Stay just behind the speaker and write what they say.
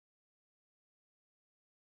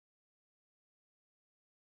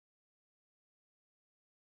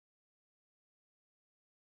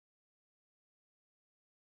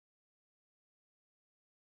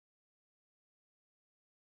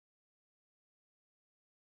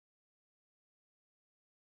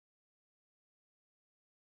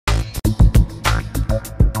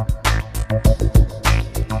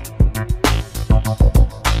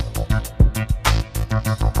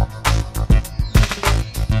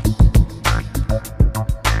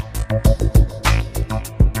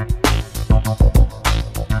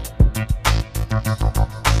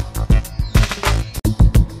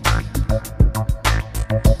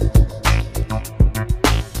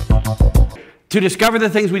To discover the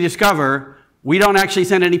things we discover, we don't actually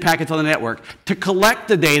send any packets on the network. To collect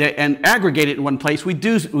the data and aggregate it in one place, we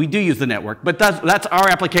do use the network. But that's our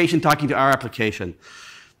application talking to our application.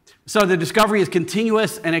 So the discovery is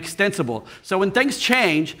continuous and extensible. So when things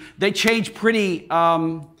change, they change pretty.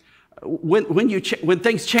 When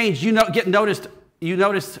things change, you notice,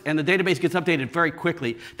 and the database gets updated very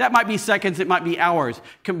quickly. That might be seconds, it might be hours,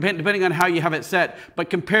 depending on how you have it set. But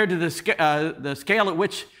compared to the scale at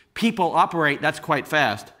which people operate, that's quite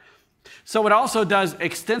fast. So it also does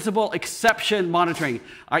extensible exception monitoring.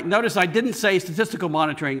 Notice I didn't say statistical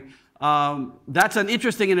monitoring. That's an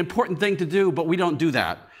interesting and important thing to do, but we don't do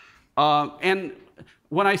that. And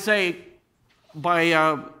when I say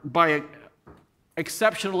by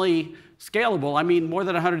exceptionally scalable, I mean more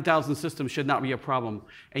than 100,000 systems should not be a problem.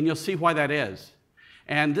 And you'll see why that is.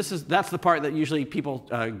 And that's the part that usually people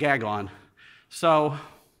gag on. So,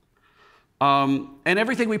 and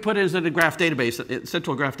everything we put in is in a graph database,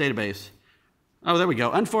 central graph database. Oh, there we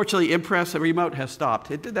go. Unfortunately, Impress Remote has stopped.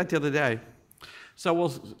 It did that the other day. So we'll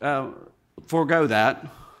forego that.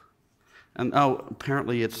 And oh,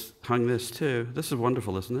 apparently it's hung this too. This is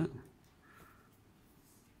wonderful, isn't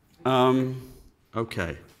it?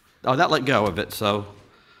 Okay. Oh, that let go of it, so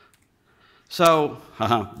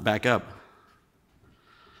back up.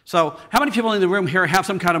 So how many people in the room here have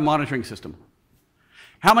some kind of monitoring system?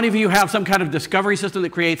 How many of you have some kind of discovery system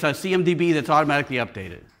that creates a CMDB that's automatically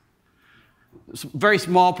updated? Very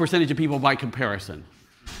small percentage of people by comparison.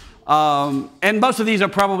 And most of these are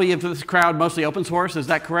probably, in this crowd, mostly open source. Is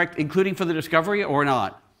that correct, including for the discovery or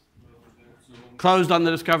not? Closed on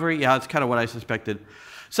the discovery? Yeah, that's kind of what I suspected.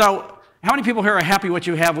 So how many people here are happy what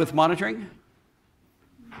you have with monitoring?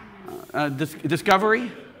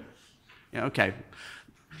 Discovery? Yeah, okay.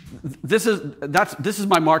 This is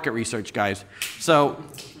my market research, guys. So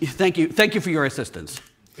thank you for your assistance.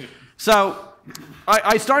 So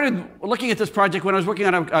I started looking at this project when I was working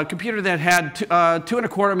on a computer that had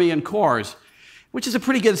 2.25 million cores, which is a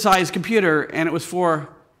pretty good sized computer, and it was for,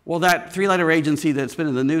 well, that three-letter agency that's been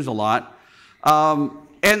in the news a lot.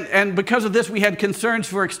 And because of this, we had concerns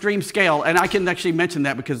for extreme scale, and I can actually mention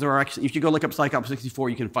that because there are actually, if you go look up PsyComp64,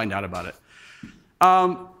 you can find out about it.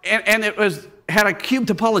 And it had a cube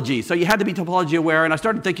topology, so you had to be topology aware, and I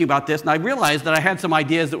started thinking about this, and I realized that I had some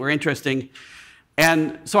ideas that were interesting.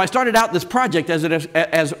 And so I started out this project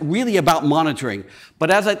as really about monitoring. But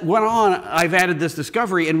as it went on, I've added this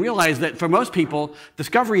discovery and realized that for most people,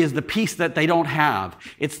 discovery is the piece that they don't have.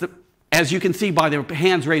 It's the, as you can see by their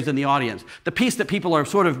hands raised in the audience, the piece that people are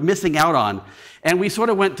sort of missing out on. And we sort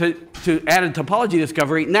of went to added topology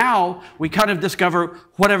discovery. Now we kind of discover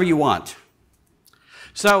whatever you want.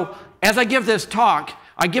 So as I give this talk,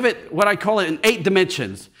 I give it what I call it in 8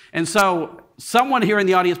 dimensions. And so someone here in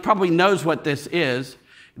the audience probably knows what this is.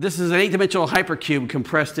 This is an 8-dimensional hypercube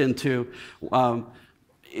compressed into 2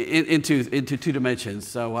 dimensions.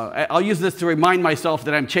 So I'll use this to remind myself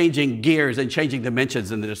that I'm changing gears and changing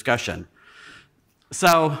dimensions in the discussion.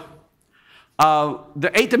 So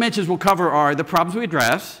the 8 dimensions we'll cover are the problems we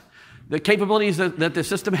address, the capabilities that the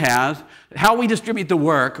system has, how we distribute the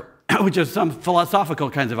work, which is some philosophical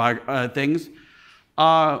kinds of things,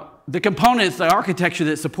 the components, the architecture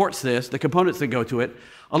that supports this, the components that go to it,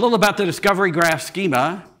 a little about the discovery graph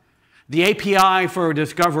schema, the API for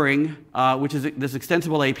discovering, which is this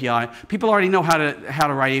extensible API. People already know how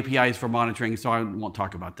to write APIs for monitoring, so I won't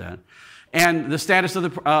talk about that. And the status of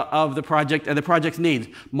the project and the project's needs.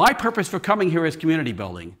 My purpose for coming here is community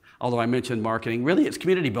building. Although I mentioned marketing, really it's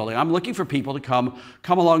community building. I'm looking for people to come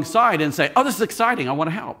alongside and say, oh, this is exciting, I want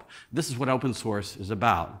to help. This is what open source is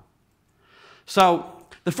about. So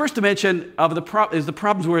the first dimension of is the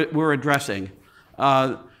problems we're addressing.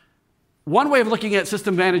 One way of looking at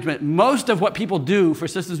system management, most of what people do for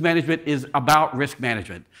systems management is about risk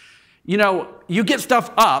management. You know, you get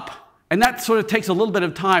stuff up, and that sort of takes a little bit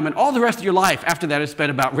of time, and all the rest of your life after that is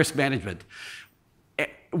spent about risk management.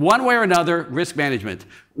 One way or another, risk management.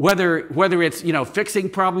 Whether it's, you know, fixing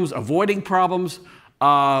problems, avoiding problems,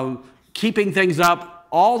 keeping things up,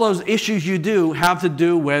 all those issues you do have to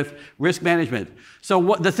do with risk management.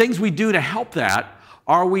 So the things we do to help that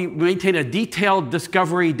are we maintain a detailed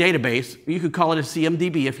discovery database. You could call it a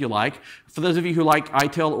CMDB if you like. For those of you who like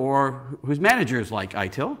ITIL or whose managers like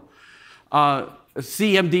ITIL,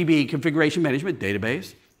 CMDB, Configuration Management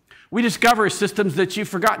Database. We discover systems that you've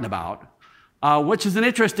forgotten about, which is an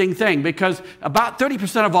interesting thing because about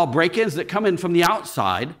 30% of all break-ins that come in from the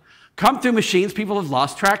outside come through machines people have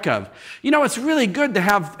lost track of. You know, it's really good to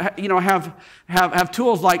have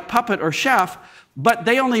tools like Puppet or Chef, But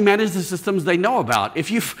they only manage the systems they know about.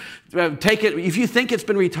 If you if you think it's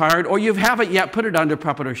been retired or you haven't yet put it under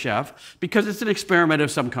puppet or chef because it's an experiment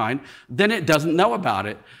of some kind, then it doesn't know about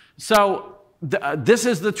it. So this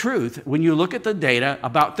is the truth. When you look at the data,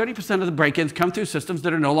 about 30% of the break-ins come through systems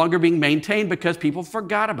that are no longer being maintained because people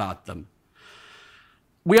forgot about them.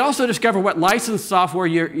 We also discover what licensed software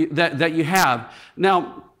that you have.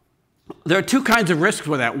 Now, there are two kinds of risks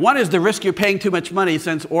with that. One is the risk you're paying too much money,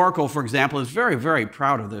 since Oracle, for example, is very, very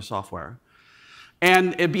proud of their software.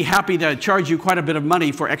 And it'd be happy to charge you quite a bit of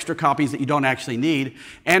money for extra copies that you don't actually need.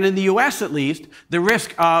 And in the US, at least, the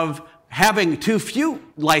risk of having too few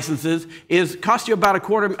licenses costs you about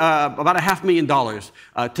about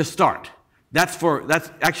 $500,000 to start. That's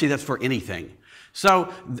for anything.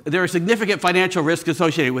 So there are significant financial risks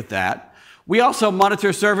associated with that. We also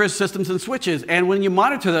monitor servers, systems, and switches. And when you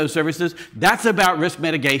monitor those services, that's about risk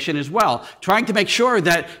mitigation as well, trying to make sure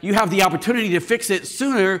that you have the opportunity to fix it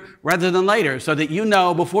sooner rather than later, so that you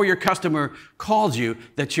know before your customer calls you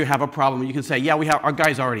that you have a problem. You can say, yeah, our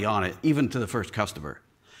guy's already on it, even to the first customer.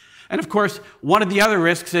 And of course, one of the other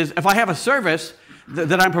risks is if I have a service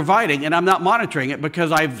that I'm providing and I'm not monitoring it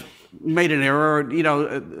because I've made an error,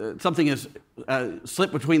 or something is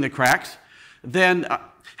slipped between the cracks, then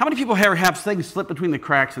how many people here have things slip between the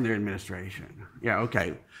cracks in their administration? Yeah,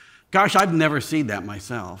 okay. Gosh, I've never seen that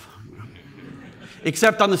myself,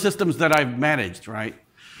 except on the systems that I've managed, right?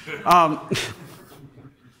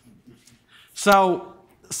 So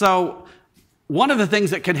one of the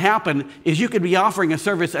things that can happen is you could be offering a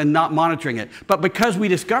service and not monitoring it. But because we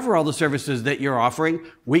discover all the services that you're offering,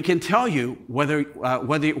 we can tell you through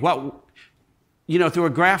a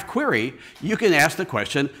graph query, you can ask the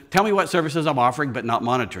question, tell me what services I'm offering but not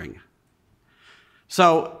monitoring.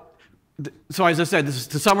 So as I said,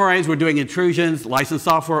 to summarize, we're doing intrusions, licensed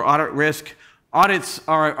software, audit risk. Audits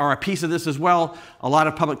are a piece of this as well. A lot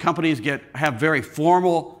of public companies have very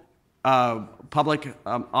formal public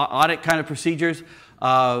audit kind of procedures.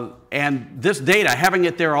 And this data, having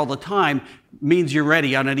it there all the time, means you're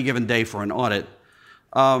ready on any given day for an audit.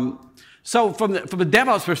 So from a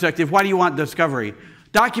DevOps perspective, why do you want discovery?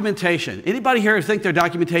 Documentation. Anybody here think their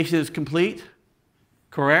documentation is complete?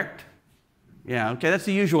 Correct? Yeah, okay, that's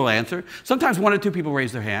the usual answer. Sometimes one or two people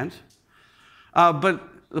raise their hands. But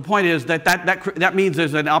the point is that means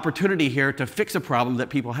there's an opportunity here to fix a problem that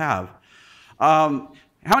people have.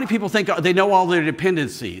 How many people think they know all their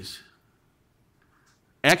dependencies?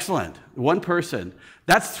 Excellent. One person.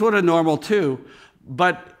 That's sort of normal too.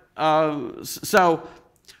 But so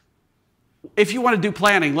if you want to do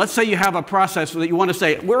planning, let's say you have a process that you want to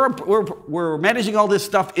say, we're managing all this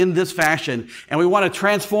stuff in this fashion, and we want to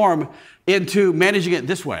transform into managing it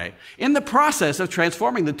this way. In the process of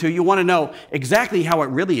transforming the two, you want to know exactly how it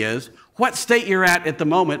really is, what state you're at the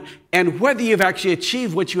moment, and whether you've actually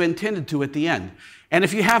achieved what you intended to at the end. And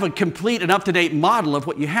if you have a complete and up-to-date model of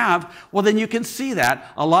what you have, well, then you can see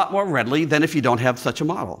that a lot more readily than if you don't have such a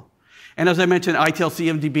model. And as I mentioned, ITIL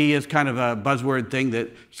CMDB is kind of a buzzword thing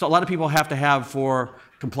that a lot of people have to have for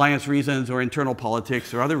compliance reasons or internal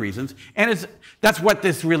politics or other reasons. And that's what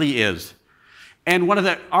this really is. And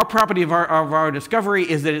our property of our discovery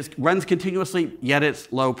is that it runs continuously, yet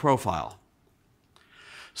it's low profile.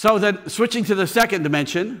 So then switching to the second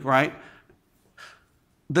dimension, right?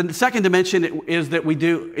 The second dimension is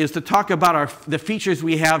to talk about the features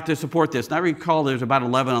we have to support this. And I recall there's about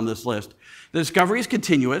 11 on this list. The discovery is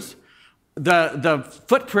continuous. The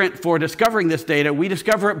footprint for discovering this data, we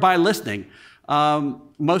discover it by listening.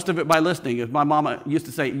 Most of it by listening. As my mama used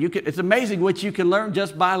to say, it's amazing what you can learn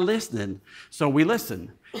just by listening. So we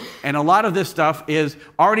listen. And a lot of this stuff is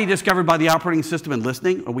already discovered by the operating system and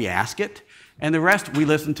listening, or we ask it. And the rest, we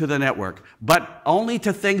listen to the network. But only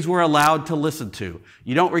to things we're allowed to listen to.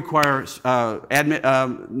 You don't require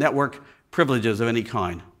network privileges of any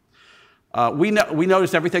kind. We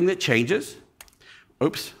notice everything that changes.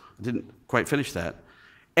 Oops, I didn't quite finish that.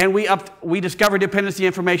 And we discover dependency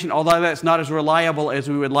information, although that's not as reliable as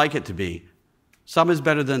we would like it to be. Some is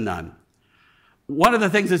better than none. One of the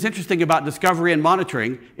things that's interesting about discovery and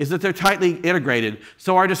monitoring is that they're tightly integrated.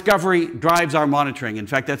 So our discovery drives our monitoring. In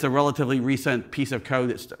fact, that's a relatively recent piece of code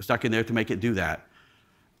that's stuck in there to make it do that.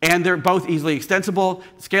 And they're both easily extensible,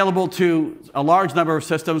 scalable to a large number of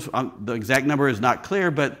systems. The exact number is not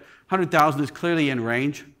clear, but 100,000 is clearly in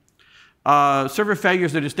range. Server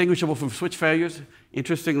failures are distinguishable from switch failures,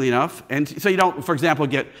 interestingly enough. And so you don't, for example,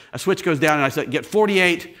 get a switch goes down and I get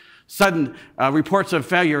 48 sudden reports of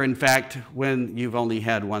failure, in fact, when you've only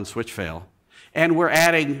had one switch fail. And we're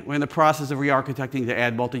in the process of re-architecting to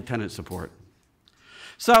add multi-tenant support.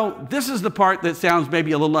 So this is the part that sounds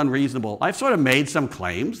maybe a little unreasonable. I've sort of made some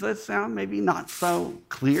claims that sound maybe not so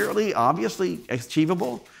clearly, obviously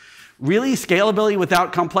achievable. Really, scalability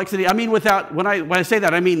without complexity? I mean, when I say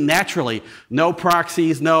that, I mean naturally. No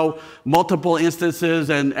proxies, no multiple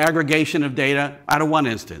instances and aggregation of data out of one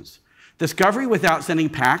instance. Discovery without sending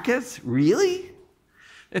packets? Really?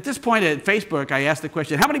 At this point at Facebook, I asked the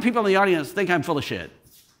question, how many people in the audience think I'm full of shit?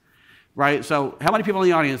 Right? So how many people in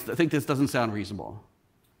the audience think this doesn't sound reasonable?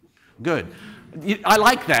 Good. I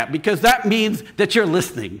like that because that means that you're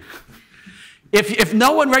listening. If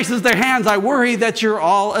no one raises their hands, I worry that you're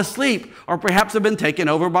all asleep or perhaps have been taken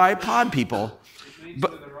over by pod people. It means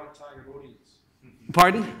we're the right target audience.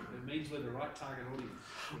 Pardon? It means we're the right target audience.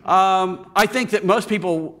 I think that most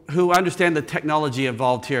people who understand the technology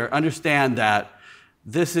involved here understand that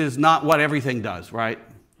this is not what everything does, right?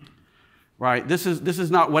 Right. This is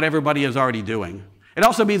not what everybody is already doing. It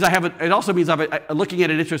also means I'm looking at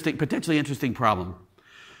an potentially interesting problem.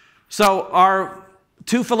 So our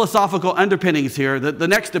two philosophical underpinnings here, the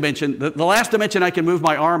next dimension, the last dimension I can move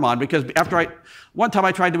my arm on because one time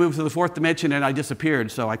I tried to move to the fourth dimension and I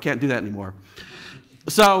disappeared, so I can't do that anymore.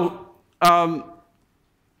 So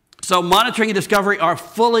monitoring and discovery are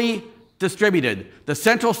fully distributed. The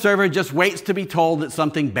central server just waits to be told that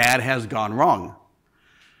something bad has gone wrong.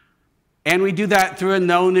 And we do that through a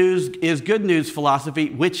no news is good news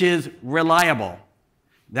philosophy, which is reliable.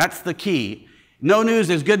 That's the key. No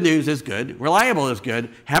news is good. Reliable is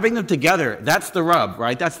good. Having them together, that's the rub,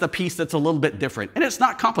 right? That's the piece that's a little bit different. And it's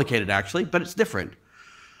not complicated, actually, but it's different.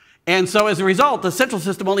 And so as a result, the central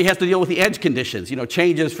system only has to deal with the edge conditions,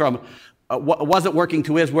 changes from wasn't working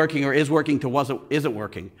to is working or is working to isn't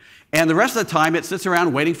working. And the rest of the time, it sits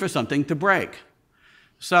around waiting for something to break.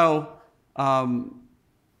 So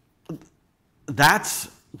that's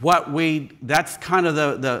kind of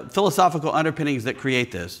the philosophical underpinnings that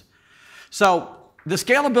create this. So the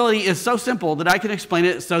scalability is so simple that I can explain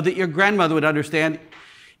it so that your grandmother would understand,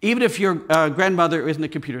 even if your grandmother isn't a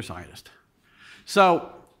computer scientist.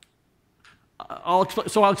 So I'll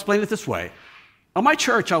explain it this way. On my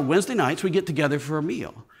church, on Wednesday nights, we get together for a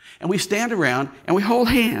meal. And we stand around and we hold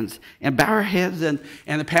hands and bow our heads and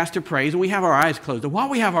the pastor prays and we have our eyes closed. And while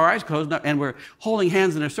we have our eyes closed and we're holding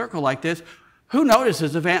hands in a circle like this, who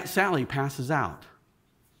notices if Aunt Sally passes out?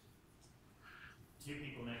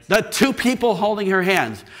 The two people holding her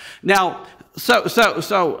hands. Now,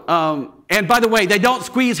 and by the way, they don't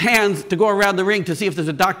squeeze hands to go around the ring to see if there's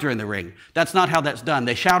a doctor in the ring. That's not how that's done.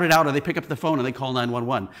 They shout it out or they pick up the phone and they call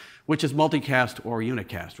 911, which is multicast or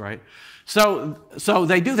unicast, right? So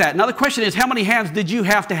they do that. Now the question is, how many hands did you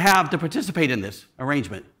have to participate in this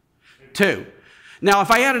arrangement? 2. Now, if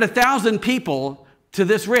I added 1,000 people to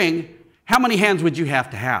this ring, how many hands would you have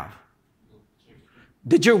to have?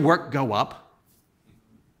 Did your work go up?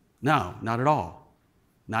 No, not at all.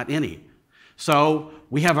 Not any. So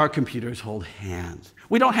we have our computers hold hands.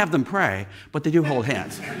 We don't have them pray, but they do hold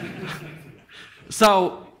hands.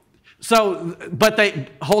 But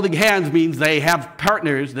holding hands means they have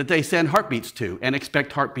partners that they send heartbeats to and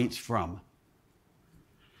expect heartbeats from.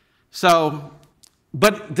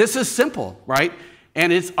 But this is simple, right?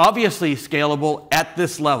 And it's obviously scalable at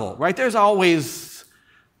this level, right?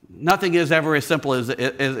 Nothing is ever as simple as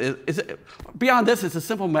beyond this, it's a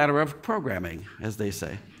simple matter of programming, as they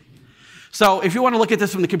say. So if you want to look at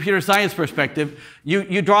this from the computer science perspective,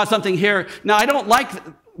 you draw something here. Now, I don't like,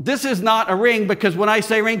 this is not a ring because when I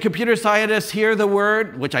say ring, computer scientists hear the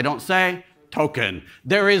word, which I don't say, token.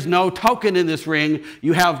 There is no token in this ring.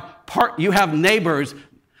 You have neighbors,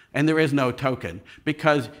 and there is no token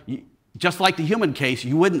because just like the human case,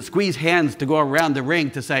 you wouldn't squeeze hands to go around the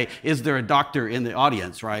ring to say, is there a doctor in the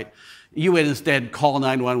audience, right? You would instead call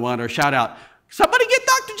 911 or shout out, somebody get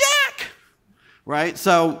Dr. Jack, right?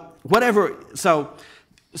 So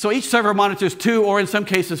each server monitors 2 or in some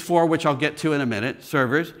cases 4, which I'll get to in a minute,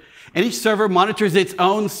 servers. And each server monitors its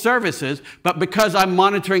own services, but because I'm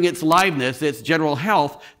monitoring its liveness, its general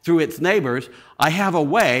health through its neighbors, I have a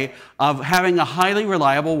way of having a highly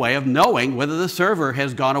reliable way of knowing whether the server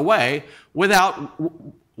has gone away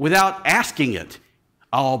without asking it.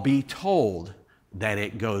 I'll be told that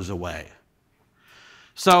it goes away.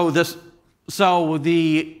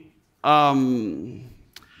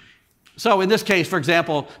 So in this case, for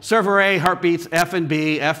example, server A heartbeats F and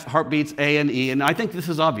B, F heartbeats A and E, and I think this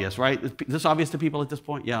is obvious, right? Is this obvious to people at this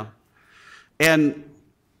point? Yeah. And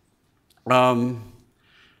ring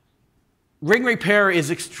repair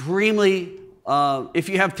is extremely. If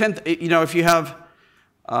you have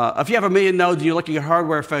a million nodes, you're looking at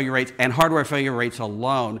hardware failure rates, and hardware failure rates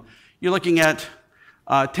alone, you're looking at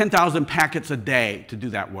 10,000 packets a day to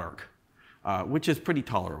do that work. which is pretty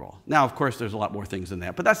tolerable. Now, of course, there's a lot more things than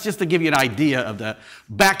that, but that's just to give you an idea of the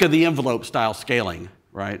back of the envelope style scaling,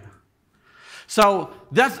 right? So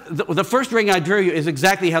that's the first ring I drew you is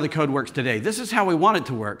exactly how the code works today. This is how we want it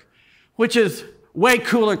to work, which is way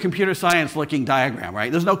cooler computer science looking diagram,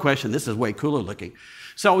 right? There's no question this is way cooler looking.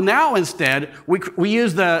 So now instead, we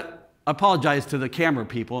use I apologize to the camera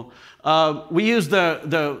people, we use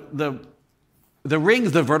the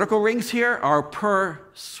rings, the vertical rings here are per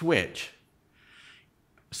switch.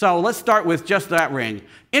 So let's start with just that ring.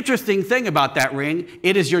 Interesting thing about that ring,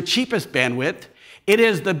 it is your cheapest bandwidth. It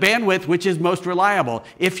is the bandwidth which is most reliable.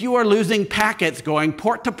 If you are losing packets going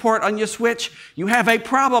port to port on your switch, you have a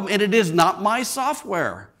problem, and it is not my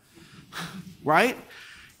software, right?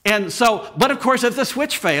 And so, but of course, if the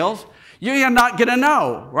switch fails, you're not going to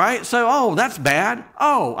know, right? So, oh, that's bad.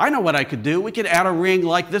 Oh, I know what I could do. We could add a ring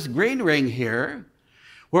like this green ring here,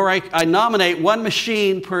 where I nominate one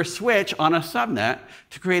machine per switch on a subnet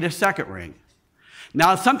to create a second ring.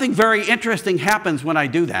 Now, something very interesting happens when I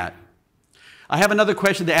do that. I have another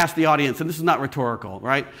question to ask the audience, and this is not rhetorical,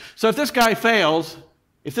 right? So if this guy fails,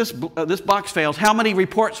 if this box fails, how many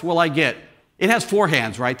reports will I get? It has 4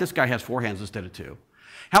 hands, right? This guy has 4 hands instead of 2.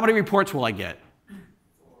 How many reports will I get? 4.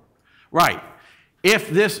 Right. If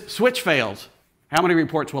this switch fails, how many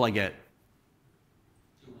reports will I get?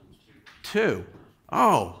 2.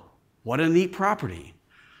 Oh, what a neat property.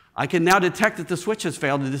 I can now detect that the switch has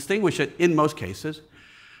failed and distinguish it, in most cases,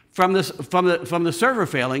 from the server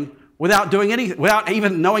failing without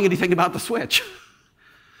even knowing anything about the switch.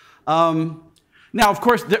 Now, of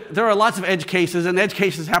course, there are lots of edge cases, and edge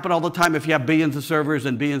cases happen all the time if you have billions of servers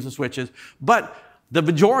and billions of switches, but the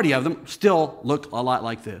majority of them still look a lot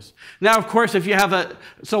like this. Now, of course, if you have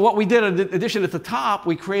so what we did in addition at the top,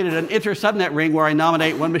 we created an inter-subnet ring where I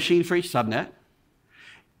nominate one machine for each subnet.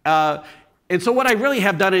 And so what I really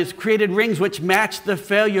have done is created rings which match the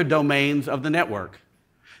failure domains of the network.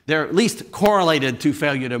 They're at least correlated to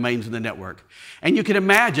failure domains in the network. And you can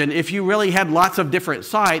imagine, if you really had lots of different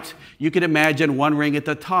sites, you could imagine one ring at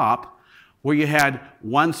the top where you had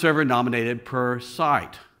one server nominated per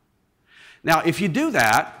site. Now, if you do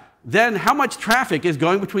that, then how much traffic is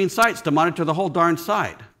going between sites to monitor the whole darn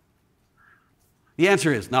site? The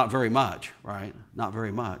answer is not very much, right? Not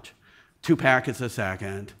very much. 2 packets a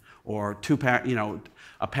second, or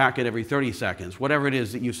a packet every 30 seconds, whatever it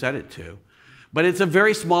is that you set it to. But it's a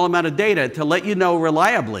very small amount of data to let you know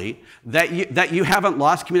reliably that you haven't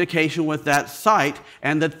lost communication with that site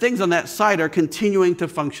and that things on that site are continuing to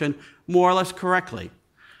function more or less correctly.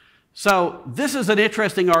 So this is an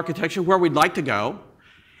interesting architecture where we'd like to go.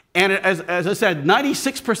 And as I said,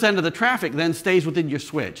 96% of the traffic then stays within your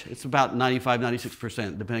switch. It's about 95,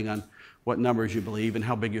 96%, depending on what numbers you believe and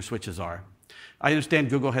how big your switches are. I understand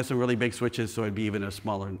Google has some really big switches, so it'd be even a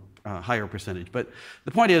smaller, higher percentage. But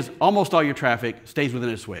the point is, almost all your traffic stays within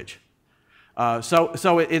a switch.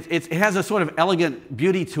 So it has a sort of elegant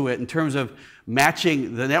beauty to it in terms of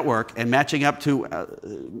matching the network and matching up to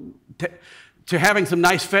having some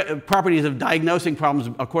nice properties of diagnosing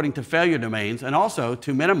problems according to failure domains, and also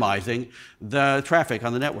to minimizing the traffic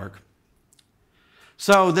on the network.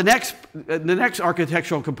 So the next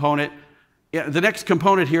architectural component, the next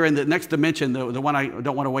component here in the next dimension, the one I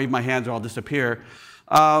don't want to wave my hands or I'll disappear,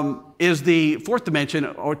 is the 4th dimension,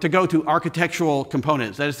 or to go to architectural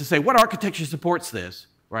components. That is to say, what architecture supports this,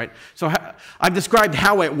 right? So I've described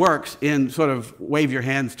how it works in sort of wave your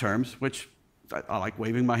hands terms, which I like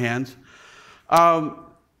waving my hands.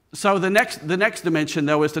 So the next dimension,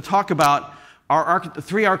 though, is to talk about our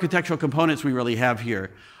 3 architectural components we really have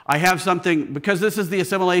here. I have something, because this is the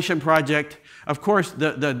Assimilation Project, of course,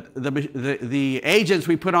 the agents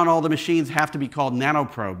we put on all the machines have to be called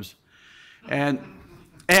nanoprobes. And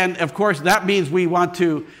of course, that means we want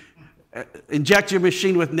to inject your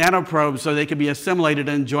machine with nanoprobes so they can be assimilated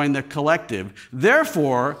and join the collective.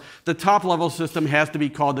 Therefore, the top-level system has to be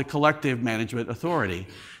called the Collective Management Authority.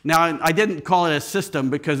 Now, I didn't call it a system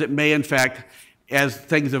because it may, in fact, as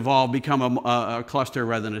things evolve, become a cluster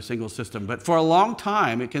rather than a single system. But for a long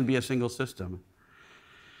time, it can be a single system.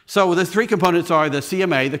 So the 3 components are the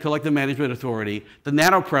CMA, the Collective Management Authority, the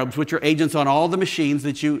nanoprobes, which are agents on all the machines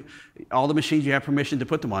you have permission to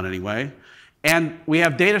put them on anyway, and we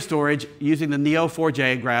have data storage using the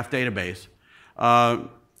Neo4j graph database.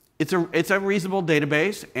 It's a reasonable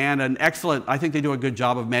database and an excellent, I think they do a good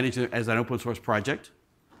job of managing it as an open source project.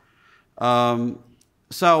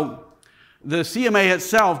 So the CMA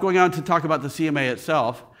itself, going on to talk about the CMA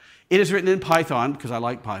itself, it is written in Python, because I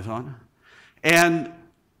like Python. And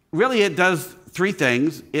really it does 3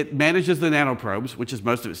 things. It manages the nanoprobes, which is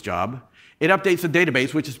most of its job. It updates the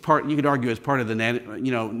database, which is part, you could argue, is part of the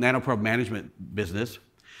nanoprobe management business.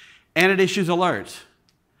 And it issues alerts.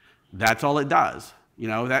 That's all it does.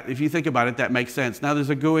 That, if you think about it, that makes sense. Now, there's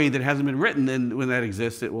a GUI that hasn't been written, and when that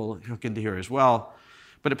exists, it will hook into here as well.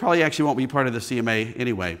 But it probably actually won't be part of the CMA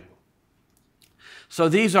anyway. So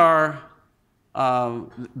these are,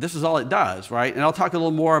 this is all it does, right? And I'll talk a little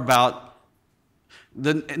more about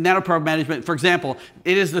the nanoprobe management. For example,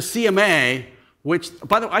 it is the CMA, which,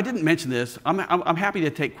 by the way, I didn't mention this. I'm happy to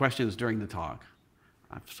take questions during the talk.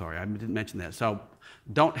 I'm sorry, I didn't mention that. So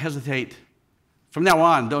don't hesitate. From now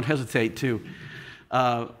on, don't hesitate to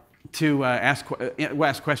ask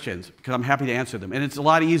questions, because I'm happy to answer them. And it's a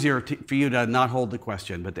lot easier for you to not hold the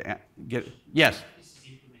question, but to get, yes? This is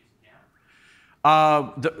implemented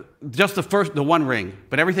now? Just the one ring,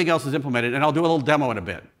 but everything else is implemented, and I'll do a little demo in a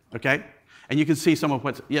bit, okay? And you can see some of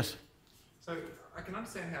what's, yes? So I can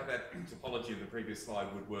understand how that topology of the previous slide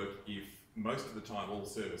would work if most of the time all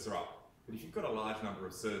servers are up. But if you've got a large number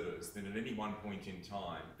of servers, then at any one point in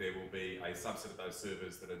time, there will be a subset of those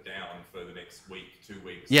servers that are down for the next week, 2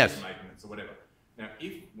 weeks, yes, maintenance or whatever. Now,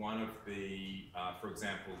 if one of the, for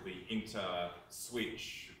example, the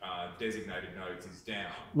inter-switch designated nodes is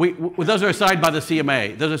down... those are assigned by the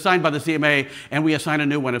CMA. Those are assigned by the CMA, and we assign a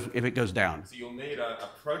new one if it goes down. So you'll need a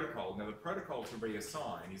protocol. Now, the protocol to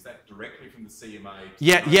reassign, is that directly from the CMA?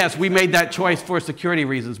 Yes, we made that choice for security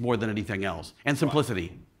reasons more than anything else, and simplicity.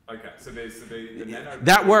 Right. Okay, so there's the nano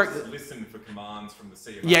that works. Listen for commands from the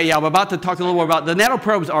CMA. Yeah, I'm about to talk a little more about the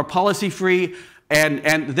nanoprobes are policy-free,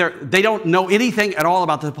 and they don't know anything at all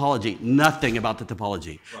about the topology, nothing about the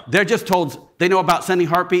topology. Right. They're just told they know about sending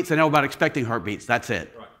heartbeats, they know about expecting heartbeats, that's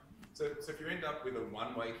it. Right. So if you end up with a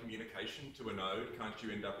one-way communication to a node, can't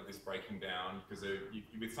you end up with this breaking down? Because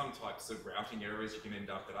with some types of routing errors, you can end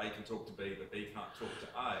up that A can talk to B, but B can't talk to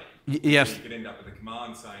A. Yes. So you could end up with a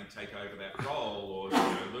command saying, take over that role,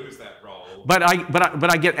 or lose that role. But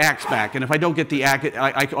I get ACKs back, and if I don't get the ACK,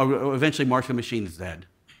 I eventually mark the machine as dead.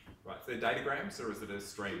 Right, so they're datagrams, or is it a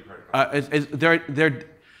stream protocol? They're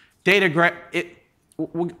datagram.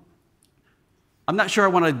 I'm not sure I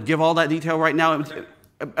want to give all that detail right now. Okay.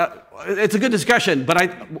 It's a good discussion,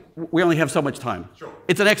 but we only have so much time. Sure.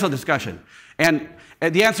 It's an excellent discussion. And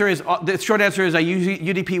the answer is, the short answer is I use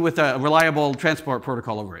UDP with a reliable transport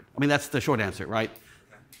protocol over it. I mean, that's the short answer, right?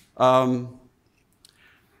 Okay.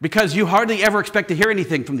 Because you hardly ever expect to hear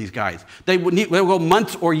anything from these guys. They'll go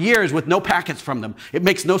months or years with no packets from them. It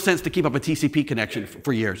makes no sense to keep up a TCP connection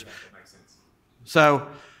for years. That makes sense.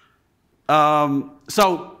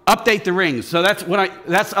 So update the rings. So that's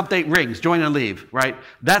update rings, join and leave, right?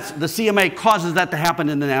 That's the CMA causes that to happen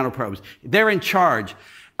in the nanoprobes. They're in charge.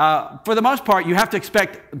 For the most part, you have to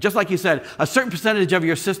expect, just like you said, a certain percentage of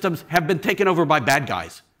your systems have been taken over by bad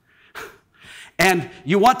guys. And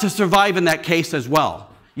you want to survive in that case as well.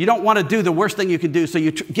 You don't want to do the worst thing you can do, so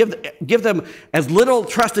you give them as little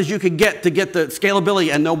trust as you can get to get the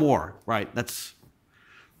scalability and no more, right? That's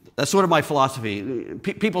sort of my philosophy.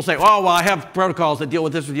 People say, oh, well, I have protocols that deal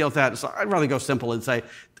with this or deal with that. So I'd rather go simple and say,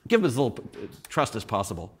 give them as little trust as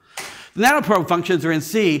possible. The nanoprobe functions are in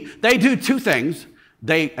C. They do two things.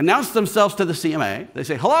 They announce themselves to the CMA. They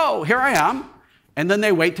say, hello, here I am. And then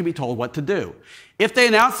they wait to be told what to do. If they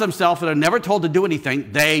announce themselves and are never told to do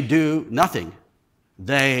anything, they do nothing.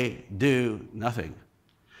 They do nothing.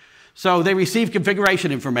 So they receive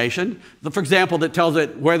configuration information, for example, that tells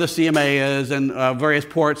it where the CMA is and various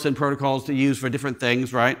ports and protocols to use for different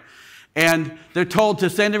things, right? And they're told to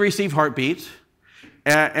send and receive heartbeats,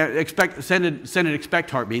 send and expect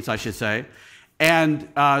heartbeats, I should say. And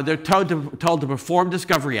they're told to perform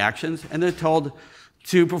discovery actions, and they're told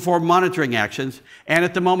to perform monitoring actions. And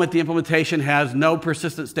at the moment, the implementation has no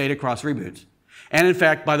persistent state across reboots. And in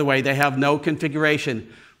fact, by the way, they have no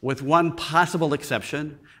configuration with one possible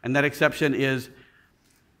exception, and that exception is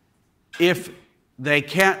if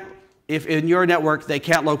in your network they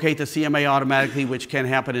can't locate the CMA automatically, which can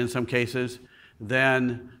happen in some cases,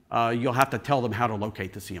 then you'll have to tell them how to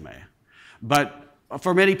locate the CMA. But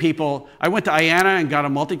for many people, I went to IANA and got a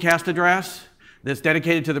multicast address that's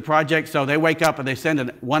dedicated to the project, so they wake up and they send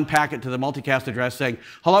one packet to the multicast address saying,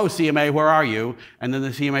 hello CMA, where are you? And then the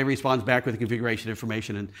CMA responds back with the configuration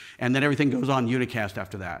information, and then everything goes on unicast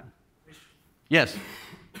after that. Yes?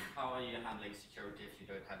 How are you handling security if you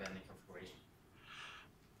don't have any configuration?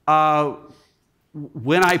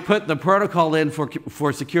 When I put the protocol in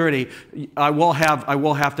for security, I will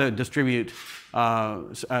have to distribute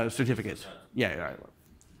certificates. Yeah.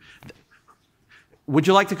 Would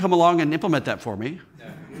you like to come along and implement that for me? No.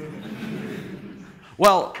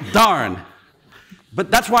 Well, darn. But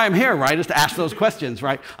that's why I'm here, right, is to ask those questions,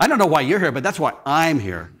 right? I don't know why you're here, but that's why I'm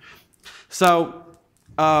here. So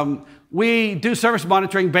we do service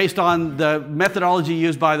monitoring based on the methodology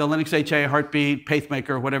used by the Linux HA, Heartbeat,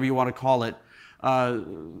 Pacemaker, whatever you want to call it,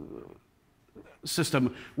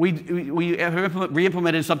 system. We have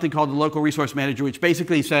re-implemented something called the local resource manager, which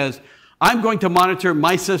basically says, I'm going to monitor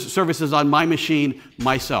my services on my machine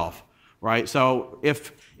myself, right? So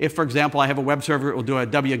if, for example, I have a web server, it will do a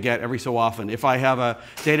wget every so often. If I have a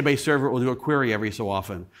database server, it will do a query every so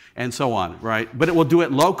often, and so on, right? But it will do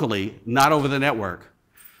it locally, not over the network.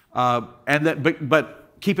 But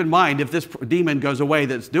keep in mind, if this daemon goes away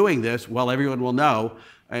that's doing this, well, everyone will know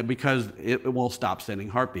because it will stop sending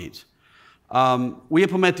heartbeats. We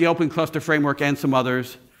implement the Open Cluster Framework and some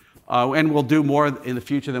others, and we'll do more in the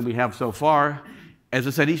future than we have so far. As I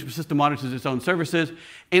said, each system monitors its own services.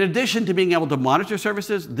 In addition to being able to monitor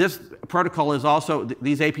services, this protocol is also,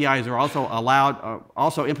 these APIs are also allowed,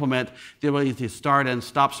 also implement the ability to start and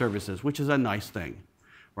stop services, which is a nice thing,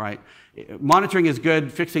 right? Monitoring is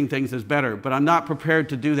good, fixing things is better, but I'm not prepared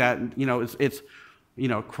to do that. You know, it's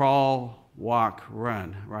crawl, walk,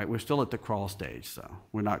 run, right? We're still at the crawl stage, so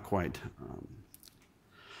we're not quite.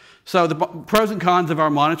 So the pros and cons of our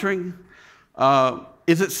monitoring.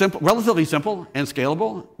 Is it simple, relatively simple and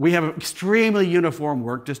scalable? We have an extremely uniform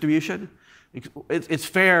work distribution. It's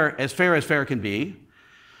fair as fair can be.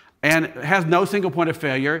 And it has no single point of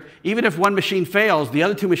failure. Even if one machine fails, the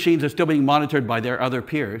other two machines are still being monitored by their other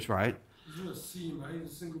peers, right? Isn't a CMA a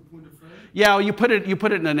single point of failure? Yeah, well, you put it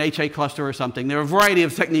in an HA cluster or something. There are a variety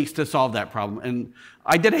of techniques to solve that problem. And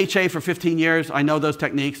I did HA for 15 years. I know those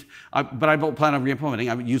techniques, but I don't plan on re-implementing.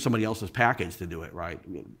 I would use somebody else's package to do it, right?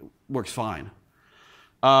 It works fine.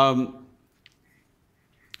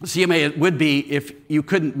 CMA it would be if you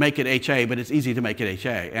couldn't make it HA, but it's easy to make it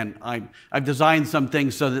HA. And I've designed some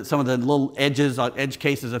things so that some of the little edge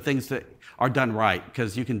cases are things that are done right,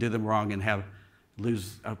 because you can do them wrong and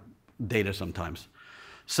lose data sometimes.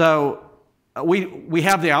 So we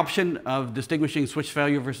have the option of distinguishing switch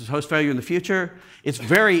failure versus host failure in the future. It's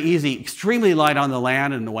very easy, extremely light on the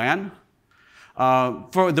LAN and the WAN.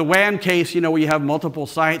 For the WAN case, where you have multiple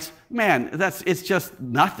sites, man, it's just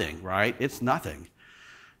nothing, right? It's nothing.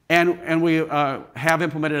 And we have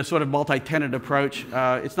implemented a sort of multi-tenant approach.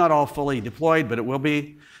 It's not all fully deployed, but it will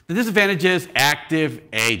be. The disadvantage is active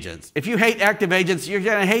agents. If you hate active agents, you're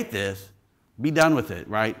going to hate this. Be done with it,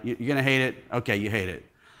 right? You're going to hate it. Okay, you hate it.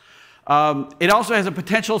 It also has a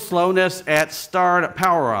potential slowness at start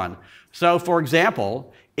power on. So, for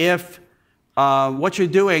example, if what you're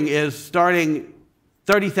doing is starting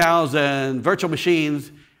 30,000 virtual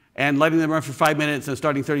machines and letting them run for 5 minutes and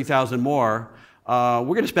starting 30,000 more, we're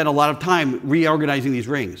going to spend a lot of time reorganizing these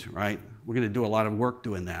rings, right? We're going to do a lot of work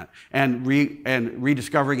doing that and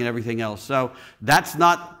rediscovering and everything else. So that's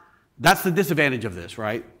the disadvantage of this,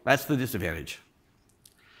 right? That's the disadvantage.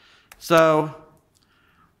 So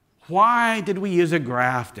why did we use a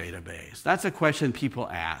graph database? That's a question people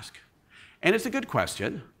ask. And it's a good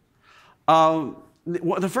question.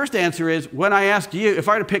 The first answer is, when I ask you, if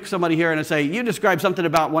I were to pick somebody here and I say, you describe something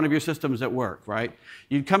about one of your systems at work, right?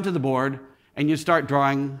 You'd come to the board and you start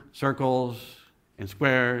drawing circles and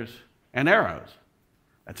squares and arrows.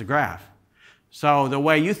 That's a graph. So the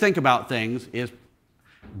way you think about things is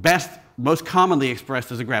most commonly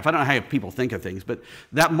expressed as a graph. I don't know how people think of things, but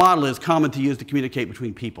that model is common to use to communicate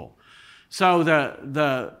between people. So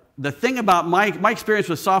the thing about my experience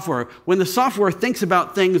with software, when the software thinks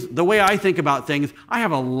about things the way I think about things, I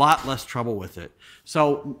have a lot less trouble with it.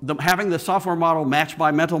 So having the software model match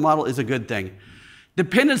my mental model is a good thing.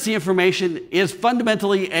 Dependency information is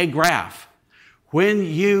fundamentally a graph. When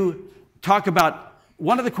you talk about,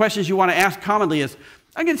 one of the questions you want to ask commonly is,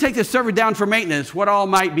 I'm going to take this server down for maintenance, what all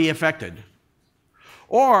might be affected?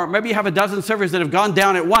 Or maybe you have a dozen servers that have gone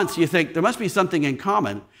down at once, you think there must be something in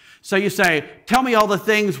common. So you say, tell me all the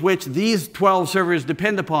things which these 12 servers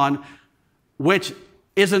depend upon, which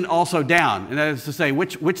isn't also down. And that is to say,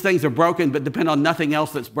 which things are broken but depend on nothing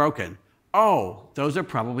else that's broken. Oh, those are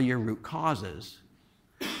probably your root causes.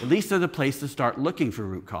 At least they're the place to start looking for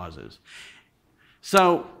root causes.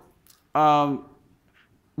 So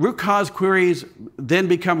root cause queries then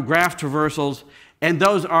become graph traversals, and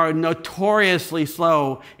those are notoriously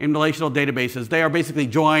slow in relational databases. They are basically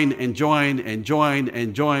join and join and join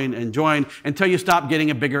and join and join until you stop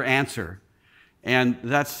getting a bigger answer. And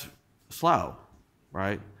that's slow,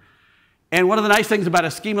 right? And one of the nice things about a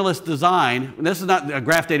schemaless design, and this is not a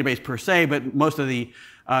graph database per se, but most of the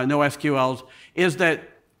NoSQLs, is that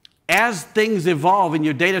as things evolve in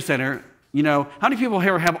your data center, how many people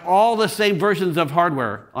here have all the same versions of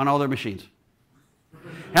hardware on all their machines?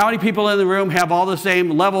 How many people in the room have all the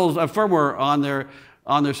same levels of firmware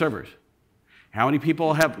on their servers? How many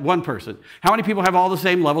people have one person? How many people have all the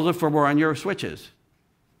same levels of firmware on your switches?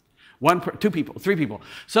 Two people, three people.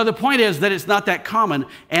 So the point is that it's not that common.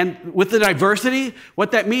 And with the diversity, what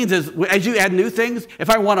that means is as you add new things, if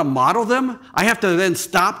I want to model them, I have to then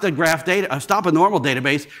stop the graph data, stop a normal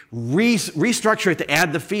database, restructure it to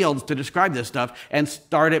add the fields to describe this stuff, and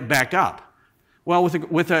start it back up. Well, with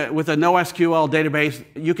a NoSQL database,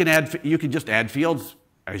 you can just add fields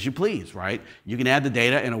as you please, right? You can add the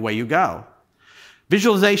data and away you go.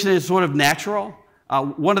 Visualization is sort of natural.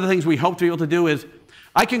 One of the things we hope to be able to do is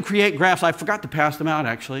I can create graphs. I forgot to pass them out,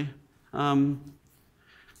 actually.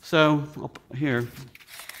 So here,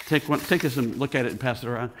 take this and look at it and pass it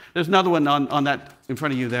around. There's another one on that in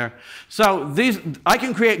front of you there. So I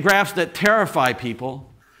can create graphs that terrify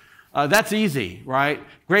people. That's easy, right?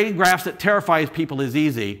 Creating graphs that terrifies people is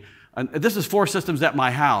easy. This is 4 systems at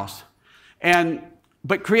my house.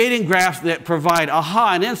 But creating graphs that provide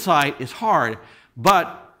aha and insight is hard.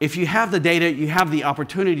 But if you have the data, you have the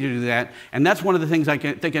opportunity to do that. And that's one of the things I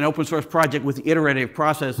think an open source project with the iterative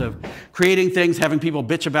process of creating things, having people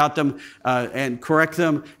bitch about them and correct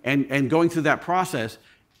them, and going through that process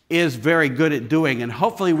is very good at doing. And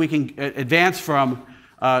hopefully we can advance from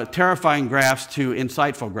terrifying graphs to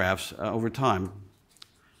insightful graphs over time.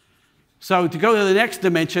 So to go to the next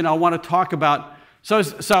dimension, I want to talk about, so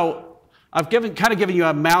I've kind of given you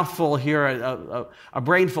a mouthful here, a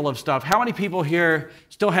brain full of stuff. How many people here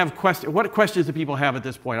still have questions? What questions do people have at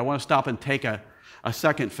this point? I want to stop and take a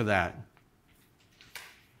second for that.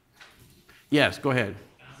 Yes, go ahead.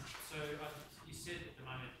 So you said at the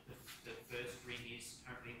moment the first ring is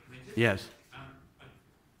currently implemented. Yes.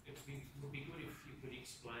 It would be good if you could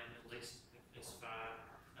explain at least as far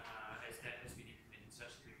as that has been implemented such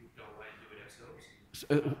that we could go away and do it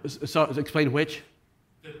ourselves. So explain which?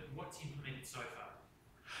 What's implemented so far?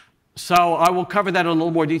 So I will cover that in a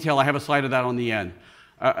little more detail. I have a slide of that on the end.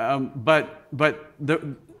 And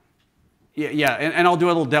I'll do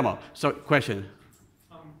a little demo. So question?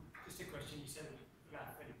 Just a question. You said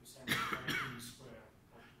about 30% of square.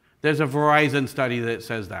 There's a Verizon study that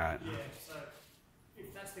says that. Yeah. So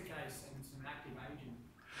if that's the case and it's an active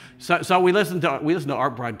agent. So we listen to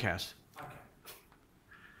art broadcasts.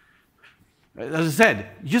 Okay. As I said,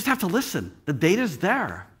 you just have to listen. The data's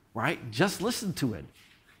there, right? Just listen to it,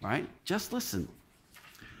 right? Just listen.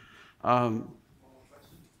 I'm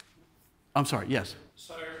sorry, yes?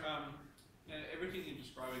 So everything you're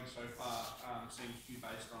describing so far seems to be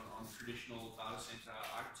based on traditional data center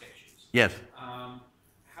architectures. Yes.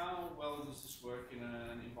 How well does this work in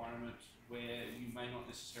an environment where you may not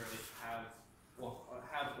necessarily have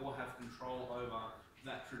control over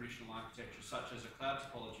that traditional architecture, such as a cloud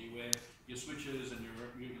topology, where your switches and your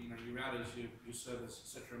routers, your servers,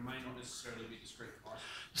 etc., may not necessarily be discrete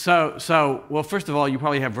devices? Well, first of all, you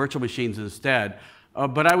probably have virtual machines instead.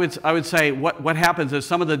 But I would say what happens is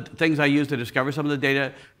some of the things I use to discover some of the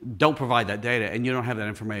data don't provide that data, and you don't have that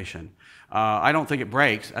information. I don't think it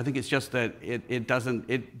breaks. I think it's just that it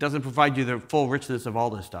doesn't provide you the full richness of all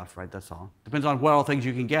this stuff, right? That's all. Depends on what all things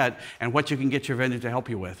you can get and what you can get your vendor to help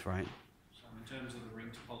you with, right? So in terms of the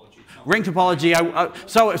ring topology. Ring topology.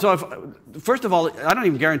 First of all, I don't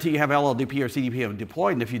even guarantee you have LLDP or CDP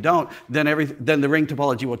deployed, and if you don't, then the ring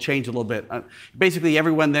topology will change a little bit. Basically,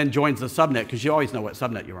 everyone then joins the subnet because you always know what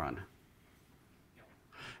subnet you're on,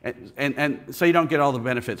 and so you don't get all the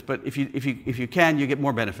benefits. But if you can, you get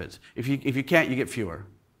more benefits. If you can't, you get fewer.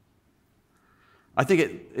 I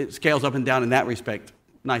think it scales up and down in that respect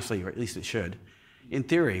nicely, or at least it should, in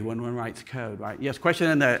theory, when one writes code, right? Yes. Question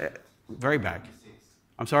in the very back.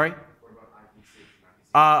 I'm sorry?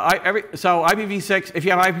 So IPv6, if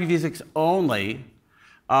you have IPv6 only,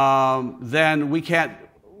 then we can't,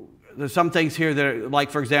 there's some things here that are,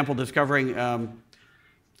 like, for example, discovering,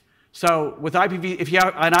 so with if you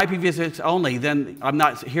have an IPv6 only, then I'm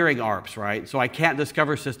not hearing ARPs, right? So I can't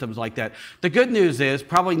discover systems like that. The good news is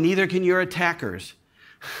probably neither can your attackers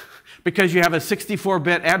because you have a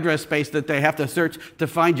 64-bit address space that they have to search to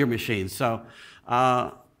find your machine. So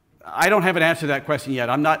I don't have an answer to that question yet.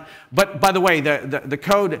 I'm not, but by the way, the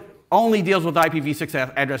code only deals with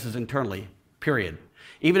IPv6 addresses internally, period.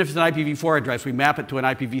 Even if it's an IPv4 address, we map it to an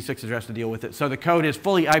IPv6 address to deal with it. So the code is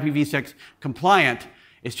fully IPv6 compliant.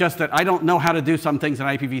 It's just that I don't know how to do some things in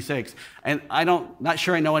IPv6, and not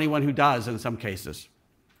sure I know anyone who does in some cases.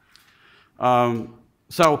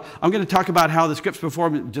 So I'm going to talk about how the scripts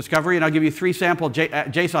perform discovery, and I'll give you 3 sample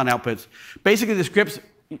JSON outputs. Basically,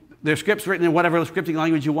 they're scripts written in whatever scripting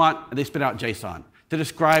language you want, and they spit out JSON to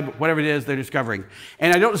describe whatever it is they're discovering.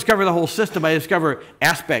 And I don't discover the whole system, I discover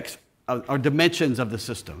aspects or dimensions of the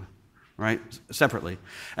system, right, separately.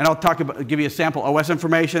 And I'll give you a sample OS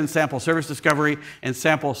information, sample service discovery, and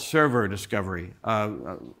sample server discovery,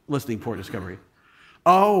 listening port discovery.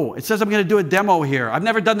 Oh, it says I'm going to do a demo here. I've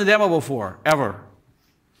never done the demo before, ever.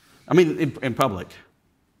 I mean, in public.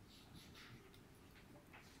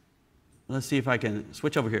 Let's see if I can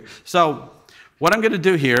switch over here. So what I'm going to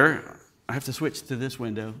do here, I have to switch to this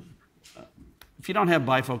window. If you don't have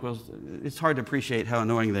bifocals, it's hard to appreciate how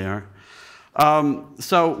annoying they are.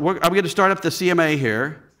 So I'm going to start up the CMA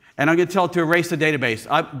here, and I'm going to tell it to erase the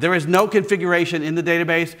database. There is no configuration in the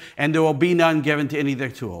database, and there will be none given to any of their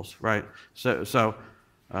tools, right?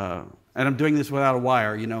 And I'm doing this without a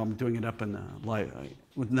wire. You know, I'm doing it up in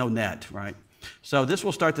with no net, right? So this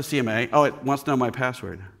will start the CMA. Oh, it wants to know my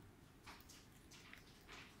password.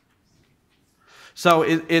 So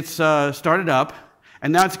it's started up,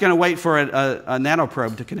 and now it's going to wait for a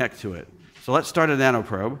nanoprobe to connect to it. So let's start a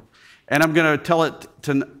nanoprobe, and I'm going to tell it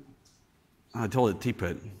to. I told it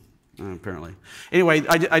tput, apparently. Anyway,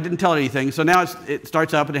 I didn't tell it anything. So now it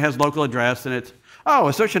starts up, and it has local address, and it's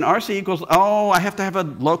assertion RC equals. Oh, I have to have a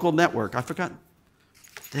local network. I forgot.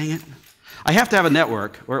 Dang it! I have to have a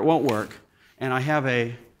network, or it won't work. And I have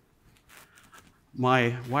my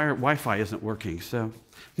Wi-Fi isn't working, so.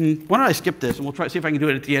 Why don't I skip this, and we'll try to see if I can do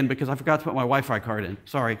it at the end, because I forgot to put my Wi-Fi card in.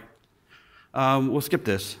 Sorry. We'll skip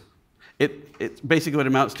this. It basically what it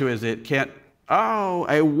amounts to is it can't. Oh,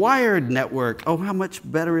 a wired network. Oh, how much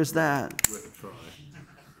better is that?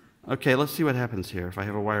 Okay, let's see what happens here if I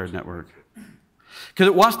have a wired network. Because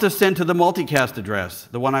it wants to send to the multicast address,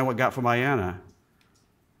 the one I got from Ayana.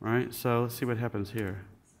 Right? So let's see what happens here.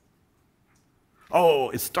 Oh,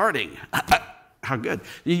 it's starting. How good.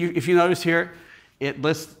 If you notice here, it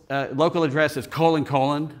lists local address as : for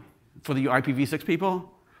the IPv6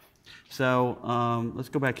 people. So let's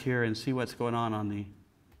go back here and see what's going on the.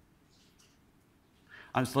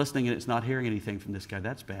 I'm just listening and it's not hearing anything from this guy.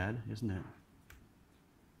 That's bad, isn't it?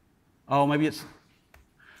 Oh, maybe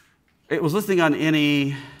it was listening on any.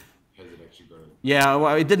 Has it actually got it? Yeah,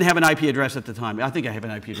 well, it didn't have an IP address at the time. I think I have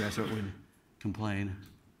an IP address, so it would complain.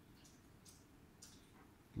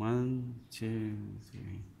 1, 2, 3.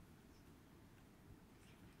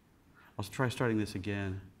 I'll try starting this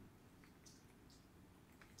again.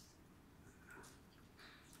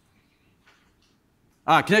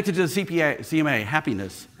 Connected to the CMA,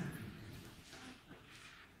 happiness.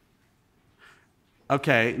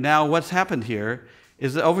 Okay, now what's happened here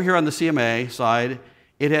is that over here on the CMA side,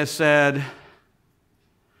 it has said,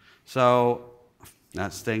 so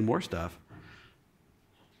that's saying more stuff.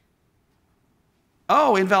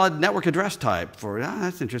 Oh, invalid network address type.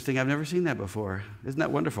 That's interesting. I've never seen that before. Isn't that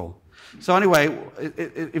wonderful? So anyway,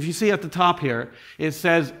 if you see at the top here, it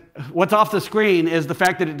says what's off the screen is the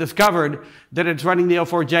fact that it discovered that it's running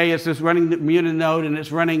Neo4j, it's just running the Munin node, and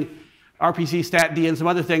it's running RPC statd and some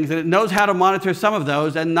other things, and it knows how to monitor some of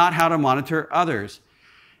those and not how to monitor others.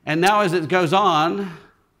 And now as it goes on,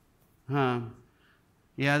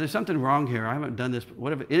 yeah, there's something wrong here. I haven't done this.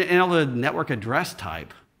 Invalid network address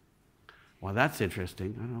type. Well, that's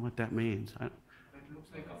interesting. I don't know what that means. It looks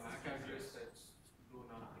like a MAC address that's blown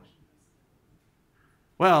up.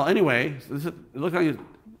 Well, anyway, it looked like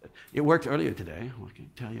it worked earlier today. What can I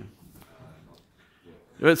tell you?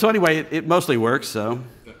 So anyway, it mostly works. So.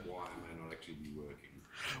 That wire may not actually be working.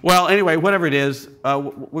 Well, anyway, whatever it is,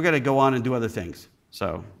 we're going to go on and do other things.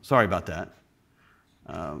 So sorry about that.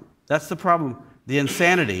 That's the problem. The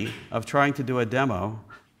insanity of trying to do a demo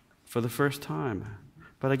for the first time.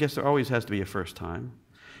 But I guess there always has to be a first time.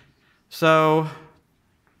 So,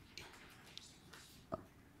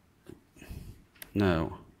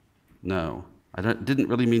 no. I didn't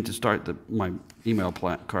really mean to start my email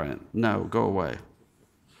client. No, go away.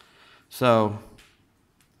 So,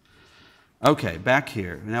 okay, back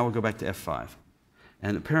here. Now we'll go back to F5.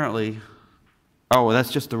 And apparently, oh,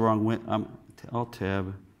 that's just the wrong one.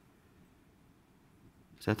 Alt-tab.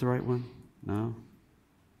 Is that the right one? No?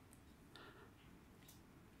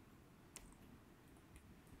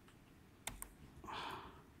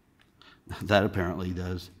 That apparently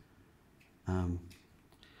does. Well,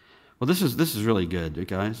 this is really good,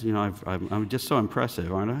 guys. You know, I'm just so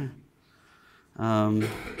impressive, aren't I?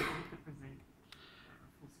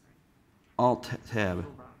 Alt-tab.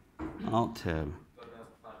 Alt-tab.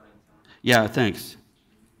 Yeah, thanks.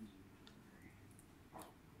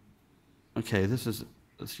 Okay, let's just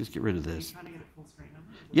get rid of this.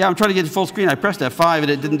 Yeah, I'm trying to get it full screen. I pressed F5 and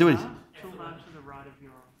it didn't do anything.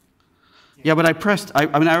 Yeah, but I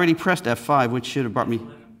already pressed F5, which should have brought me.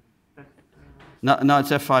 No, it's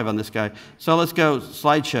F5 on this guy. So let's go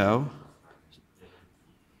slideshow.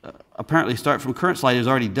 apparently start from current slide is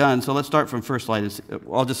already done, so let's start from first slide.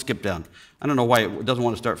 I'll just skip down. I don't know why it doesn't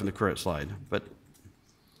want to start from the current slide, but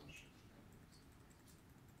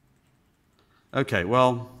okay,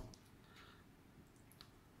 well,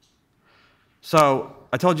 so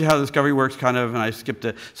I told you how the discovery works kind of, and I skipped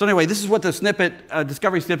it. So anyway, this is what the snippet,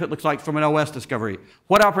 discovery snippet looks like from an OS discovery.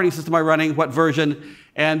 What operating system am I running, what version,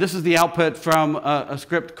 and this is the output from a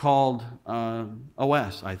script called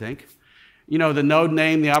OS, I think. You know, the node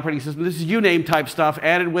name, the operating system. This is uname type stuff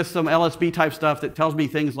added with some LSB type stuff that tells me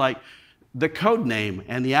things like the code name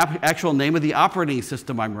and the actual name of the operating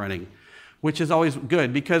system I'm running, which is always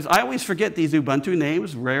good because I always forget these Ubuntu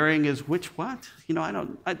names. Raring is which what? You know,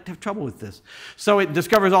 I have trouble with this. So it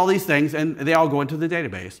discovers all these things and they all go into the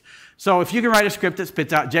database. So if you can write a script that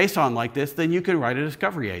spits out JSON like this, then you can write a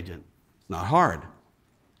discovery agent. It's not hard.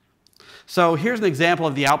 So here's an example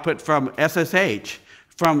of the output from SSH,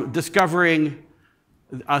 from discovering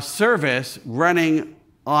a service running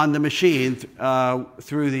on the machine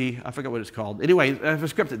through the, I forget what it's called. Anyway, I have a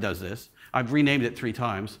script that does this. I've renamed it 3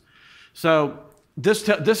 times. So this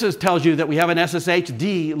tells you that we have an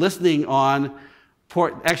SSHD listening on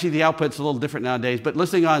port, actually the output's a little different nowadays, but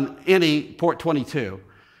listening on any port 22.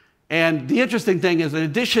 And the interesting thing is, in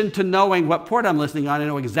addition to knowing what port I'm listening on, I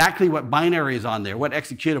know exactly what binary is on there, what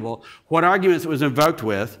executable, what arguments it was invoked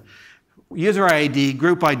with, user ID,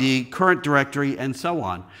 group ID, current directory, and so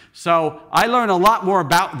on. So I learn a lot more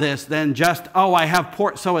about this than just, oh, I have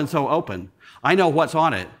port so-and-so open. I know what's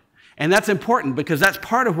on it. And that's important because that's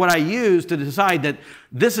part of what I use to decide that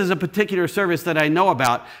this is a particular service that I know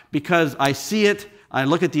about because I see it, I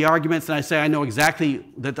look at the arguments, and I say I know exactly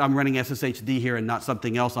that I'm running SSHD here and not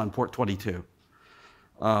something else on port 22.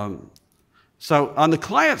 So on the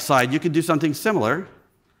client side, you could do something similar,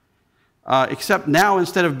 except now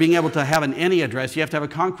instead of being able to have an any address, you have to have a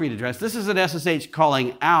concrete address. This is an SSH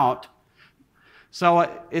calling out. So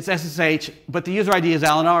it's SSH, but the user ID is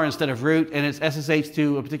Alinar instead of root, and it's SSH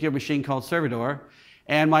to a particular machine called Servidor.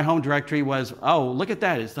 And my home directory was, oh, look at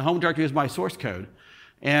that. It's the home directory is my source code.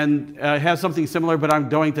 And it has something similar, but I'm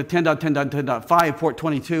going to 10.10.10.5 port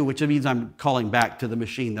 22, which means I'm calling back to the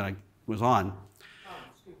machine that I was on. Oh,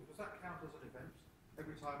 excuse me. Does that count as an event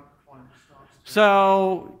every time a client starts?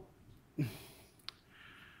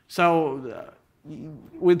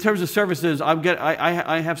 In terms of services,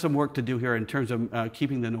 I have some work to do here in terms of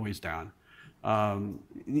keeping the noise down.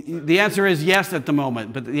 The answer is yes at the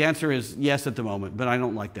moment, but I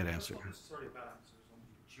don't like that answer.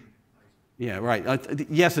 Yeah, right.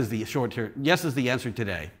 Yes is the short term. Yes is the answer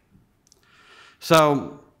today.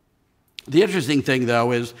 So the interesting thing,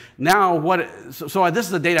 though, is now so this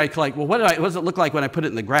is the data I collect. Well, what does it look like when I put it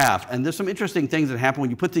in the graph? And there's some interesting things that happen when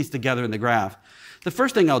you put these together in the graph. The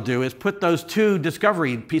first thing I'll do is put those 2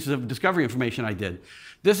 pieces of discovery information I did.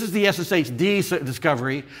 This is the SSHD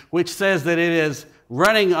discovery, which says that it is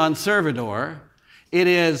running on Servidor. It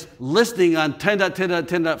is listening on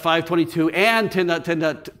 10.10.10.522 and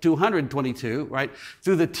 10.10.222, right,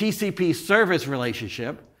 through the TCP service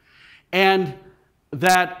relationship. And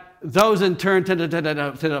that those in turn,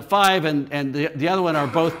 10.10.10.5 and the other one are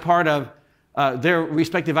both part of their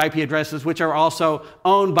respective IP addresses, which are also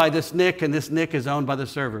owned by this NIC, and this NIC is owned by the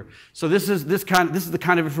server. So this is the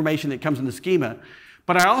kind of information that comes in the schema.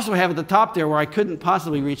 But I also have at the top there, where I couldn't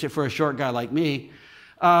possibly reach it for a short guy like me,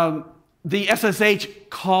 the SSH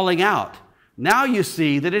calling out. Now you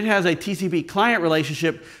see that it has a TCP client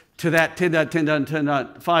relationship to that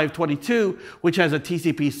 10.10.10.522, which has a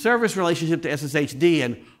TCP service relationship to SSHD.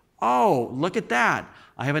 And oh, look at that.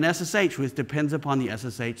 I have an SSH which depends upon the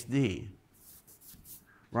SSHD.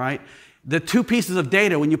 Right? The 2 pieces of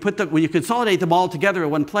data, when you consolidate them all together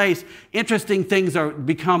in one place, interesting things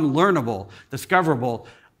become learnable, discoverable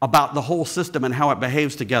about the whole system and how it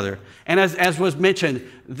behaves together. And as was mentioned,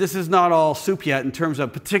 this is not all soup yet in terms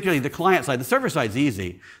of particularly the client side. The server side's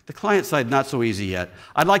easy. The client side, not so easy yet.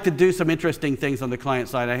 I'd like to do some interesting things on the client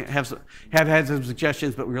side. I have had some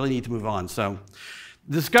suggestions, but we really need to move on. So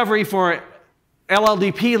discovery for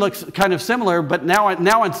LLDP looks kind of similar, but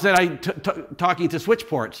now instead I'm talking to switch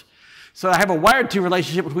ports. So I have a wired to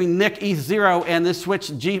relationship between NIC ETH0 and this switch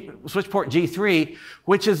port G3,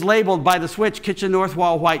 which is labeled by the switch kitchen north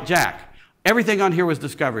wall white jack. Everything on here was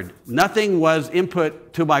discovered. Nothing was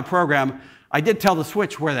input to my program. I did tell the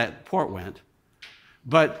switch where that port went.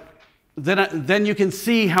 But then you can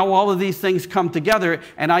see how all of these things come together,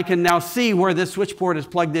 and I can now see where this switch port is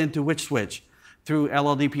plugged into which switch through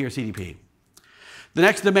LLDP or CDP. The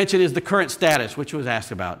next dimension is the current status, which was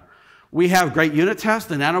asked about. We have great unit tests.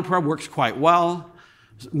 The nanoprobe works quite well.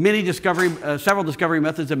 Several discovery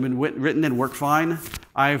methods have been written and work fine.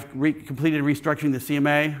 I've completed restructuring the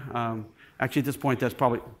CMA. Actually, at this point, that's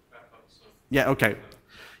probably... Yeah, okay.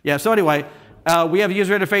 Yeah, so anyway, we have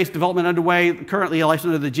user interface development underway. Currently, a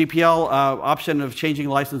license under the GPL option of changing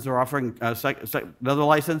license or offering another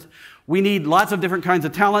license. We need lots of different kinds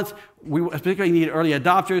of talents. We particularly need early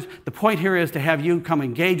adopters. The point here is to have you come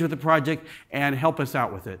engage with the project and help us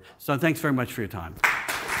out with it. So thanks very much for your time.